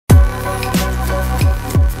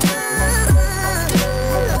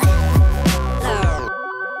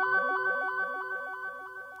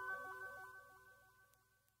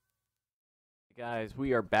Guys,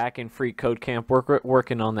 we are back in free code camp. We're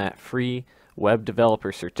working on that free web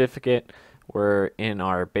developer certificate. We're in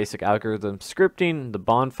our basic algorithm scripting, the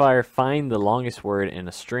bonfire, find the longest word in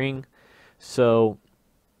a string. So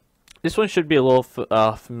this one should be a little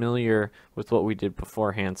familiar with what we did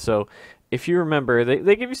beforehand. So if you remember,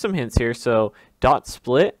 they give you some hints here. So dot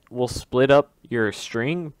split will split up your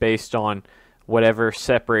string based on whatever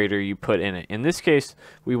separator you put in it. In this case,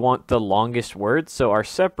 we want the longest word, so our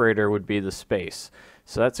separator would be the space.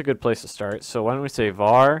 So that's a good place to start. So why don't we say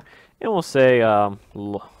var, and we'll say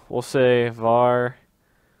var.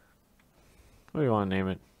 What do you want to name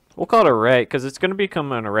it? We'll call it array because it's going to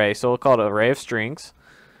become an array. So we'll call it array of strings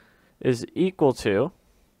is equal to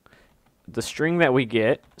the string that we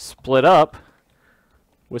get split up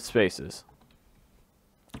with spaces.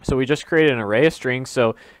 So we just created an array of strings.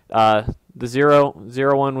 So the 0,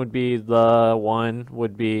 1 would be the 1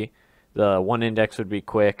 would be the 1 index would be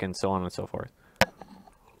quick, and so on and so forth.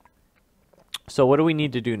 So what do we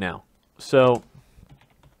need to do now? So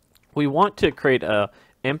we want to create a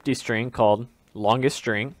empty string called longest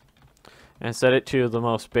string and set it to the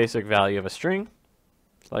most basic value of a string,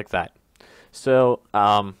 like that. So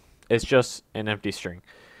it's just an empty string.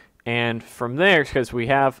 And from there, because we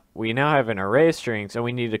now have an array of strings, and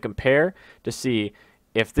we need to compare to see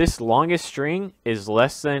if this longest string is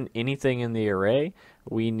less than anything in the array,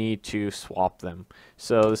 we need to swap them.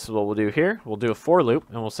 So this is what we'll do here. We'll do a for loop,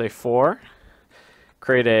 and we'll say for,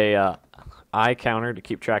 create a I counter to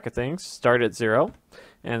keep track of things, start at 0,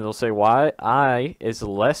 and we'll say why I is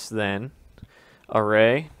less than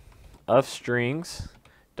array of strings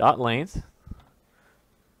dot length.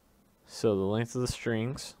 So the length of the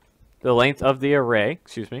strings, the length of the array,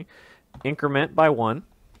 excuse me, increment by 1.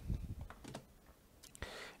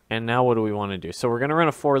 And now what do we want to do? So we're going to run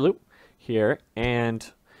a for loop here, and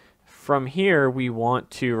from here we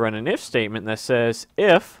want to run an if statement that says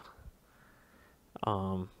if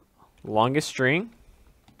longest string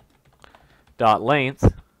dot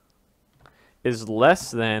length is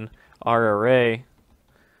less than our array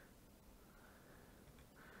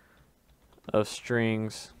of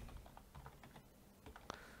strings,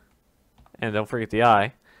 and don't forget the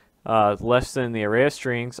I, less than the array of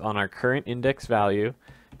strings on our current index value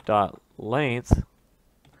dot length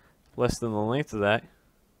less than the length of that,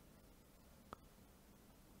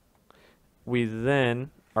 we then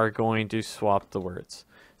are going to swap the words.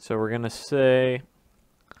 So we're going to say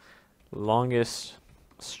longest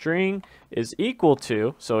string is equal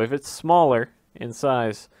to, so if it's smaller in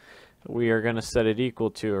size, we are going to set it equal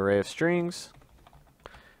to array of strings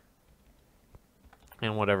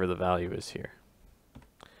and whatever the value is here.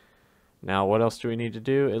 Now, what else do we need to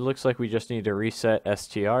do? It looks like we just need to reset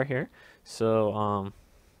str here. So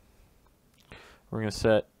we're going to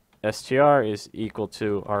set str is equal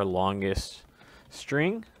to our longest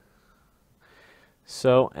string.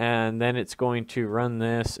 So, and then it's going to run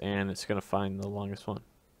this, and it's going to find the longest one.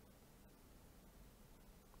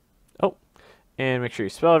 Oh, and make sure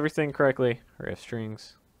you spell everything correctly. Array of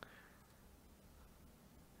strings.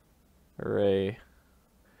 Array.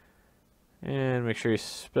 And make sure you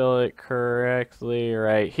spell it correctly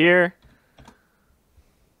right here.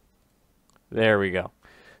 There we go.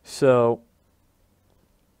 So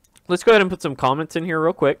let's go ahead and put some comments in here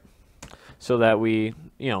real quick so that we,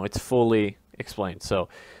 it's fully explained. So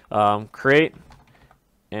create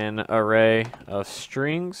an array of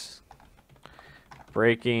strings,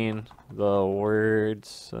 breaking the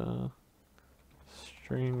words,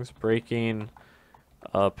 strings, breaking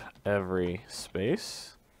up every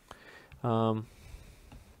space.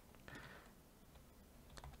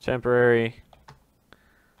 Temporary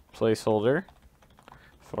placeholder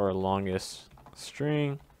for longest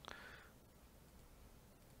string.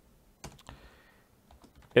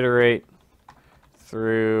 Iterate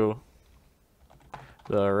through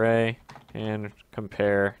the array and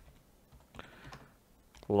compare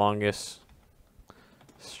longest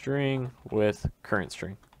string with current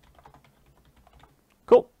string.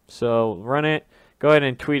 Cool. So run it. Go ahead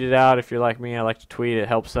and tweet it out if you're like me. I like to tweet. It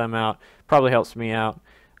helps them out. Probably helps me out.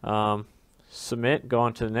 Submit. Go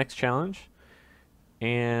on to the next challenge.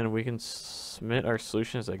 And we can submit our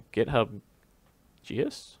solution as a GitHub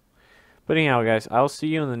gist. But anyhow, guys, I'll see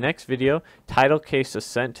you in the next video. Title case a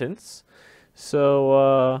sentence.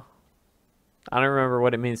 So I don't remember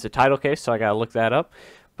what it means to title case, so I got to look that up.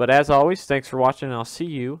 But as always, thanks for watching, and I'll see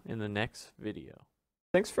you in the next video.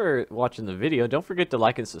 Thanks for watching the video. Don't forget to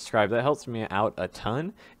like and subscribe. That helps me out a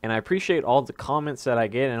ton. And I appreciate all the comments that I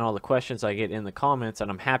get and all the questions I get in the comments,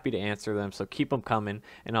 and I'm happy to answer them. So keep them coming,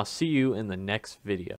 and I'll see you in the next video.